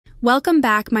Welcome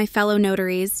back, my fellow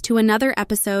notaries, to another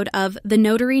episode of the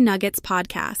Notary Nuggets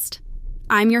Podcast.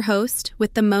 I'm your host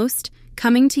with the most,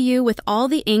 coming to you with all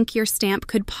the ink your stamp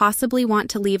could possibly want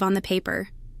to leave on the paper.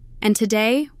 And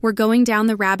today, we're going down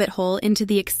the rabbit hole into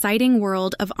the exciting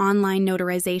world of online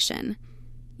notarization.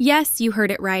 Yes, you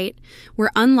heard it right. We're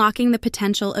unlocking the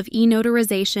potential of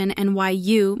e-Notarization and why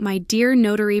you, my dear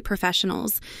notary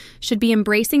professionals, should be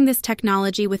embracing this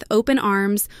technology with open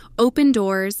arms, open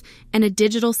doors, and a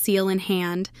digital seal in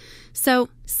hand. So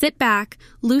sit back,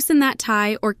 loosen that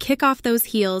tie, or kick off those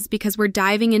heels because we're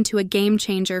diving into a game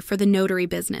changer for the notary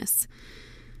business.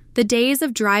 The days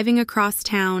of driving across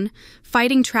town,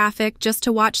 fighting traffic just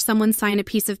to watch someone sign a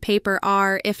piece of paper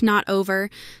are, if not over,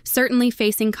 certainly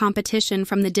facing competition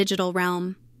from the digital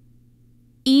realm.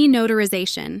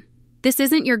 E-Notarization. This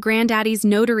isn't your granddaddy's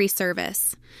notary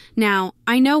service. Now,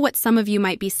 I know what some of you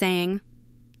might be saying.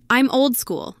 I'm old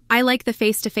school. I like the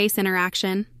face-to-face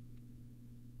interaction.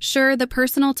 Sure, the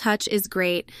personal touch is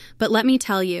great, but let me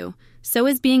tell you, so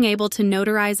is being able to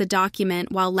notarize a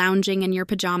document while lounging in your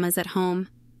pajamas at home.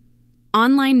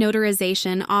 Online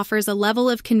notarization offers a level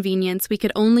of convenience we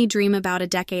could only dream about a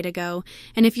decade ago,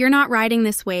 and if you're not riding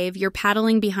this wave, you're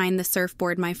paddling behind the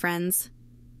surfboard, my friends.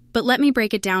 But let me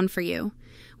break it down for you.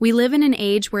 We live in an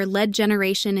age where lead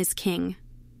generation is king.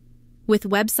 With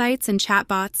websites and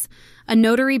chatbots, a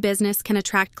notary business can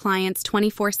attract clients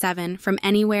 24/7 from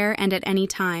anywhere and at any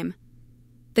time.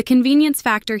 The convenience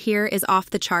factor here is off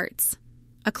the charts.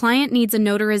 A client needs a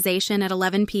notarization at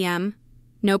 11 p.m.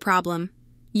 No problem.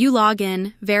 You log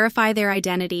in, verify their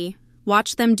identity,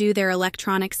 watch them do their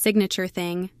electronic signature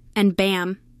thing, and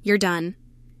bam, you're done.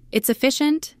 It's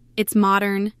efficient, it's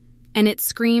modern, and it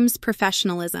screams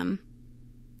professionalism.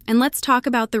 And let's talk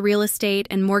about the real estate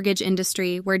and mortgage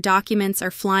industry where documents are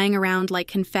flying around like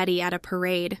confetti at a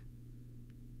parade.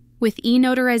 With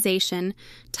e-Notarization,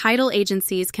 title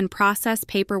agencies can process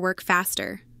paperwork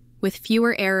faster, with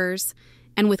fewer errors,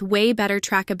 and with way better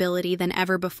trackability than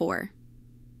ever before.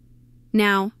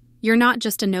 Now, you're not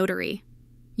just a notary.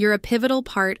 You're a pivotal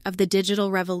part of the digital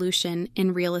revolution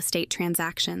in real estate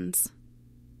transactions.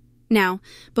 Now,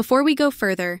 before we go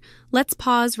further, let's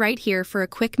pause right here for a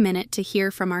quick minute to hear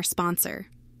from our sponsor.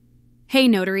 Hey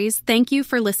notaries, thank you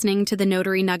for listening to the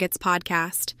Notary Nuggets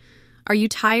Podcast. Are you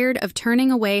tired of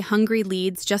turning away hungry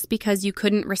leads just because you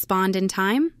couldn't respond in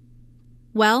time?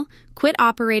 Well, quit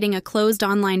operating a closed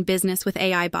online business with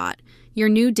AI Bot, your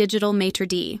new digital maitre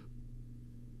d'.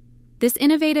 This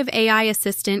innovative AI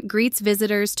assistant greets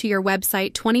visitors to your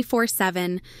website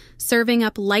 24/7, serving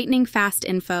up lightning-fast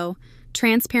info,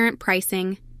 transparent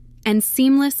pricing, and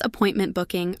seamless appointment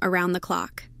booking around the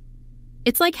clock.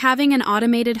 It's like having an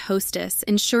automated hostess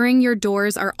ensuring your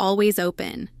doors are always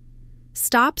open.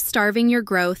 Stop starving your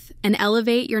growth and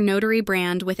elevate your notary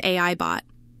brand with AI Bot.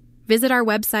 Visit our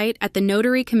website at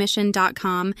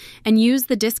thenotarycommission.com and use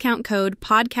the discount code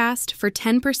PODCAST for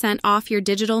 10% off your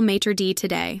digital maitre d'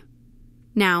 today.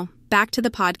 Now, back to the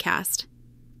podcast.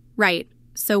 Right,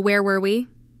 so where were we?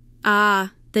 The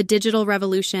digital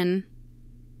revolution.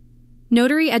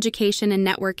 Notary education and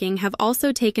networking have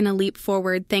also taken a leap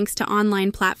forward thanks to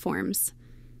online platforms.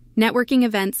 Networking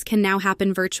events can now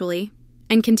happen virtually,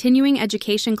 and continuing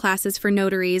education classes for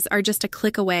notaries are just a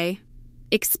click away,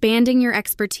 expanding your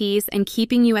expertise and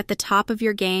keeping you at the top of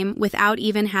your game without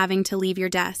even having to leave your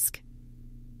desk.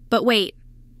 But wait,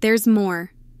 there's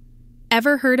more.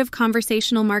 Ever heard of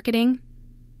conversational marketing?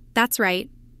 That's right.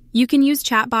 You can use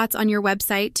chatbots on your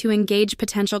website to engage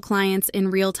potential clients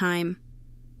in real time.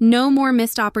 No more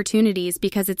missed opportunities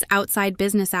because it's outside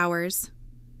business hours.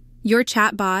 Your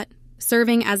chatbot,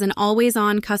 serving as an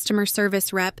always-on customer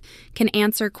service rep, can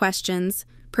answer questions,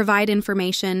 provide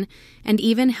information, and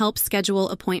even help schedule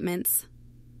appointments.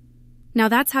 Now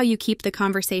that's how you keep the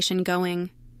conversation going.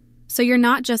 So you're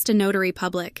not just a notary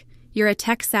public. You're a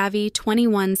tech-savvy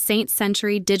 21st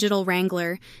century digital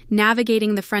wrangler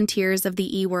navigating the frontiers of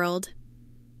the e-world.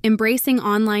 Embracing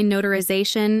online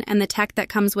notarization and the tech that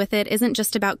comes with it isn't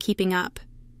just about keeping up.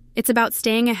 It's about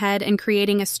staying ahead and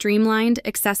creating a streamlined,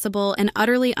 accessible, and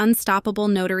utterly unstoppable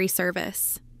notary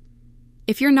service.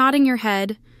 If you're nodding your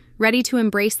head, ready to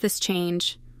embrace this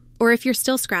change, or if you're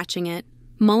still scratching it,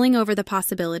 mulling over the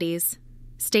possibilities,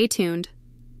 stay tuned.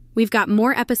 We've got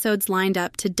more episodes lined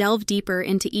up to delve deeper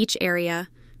into each area,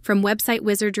 from website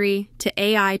wizardry to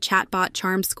AI chatbot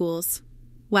charm schools.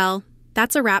 Well,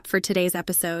 that's a wrap for today's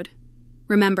episode.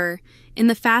 Remember, in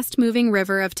the fast-moving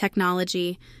river of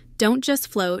technology, don't just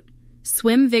float,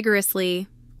 swim vigorously,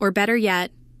 or better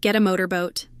yet, get a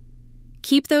motorboat.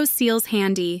 Keep those seals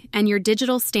handy and your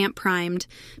digital stamp primed,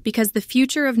 because the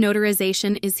future of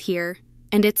notarization is here,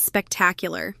 and it's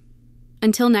spectacular.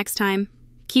 Until next time,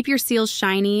 keep your seals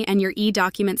shiny and your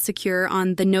e-documents secure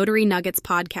on the Notary Nuggets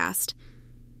Podcast.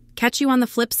 Catch you on the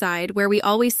flip side, where we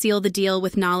always seal the deal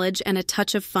with knowledge and a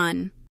touch of fun.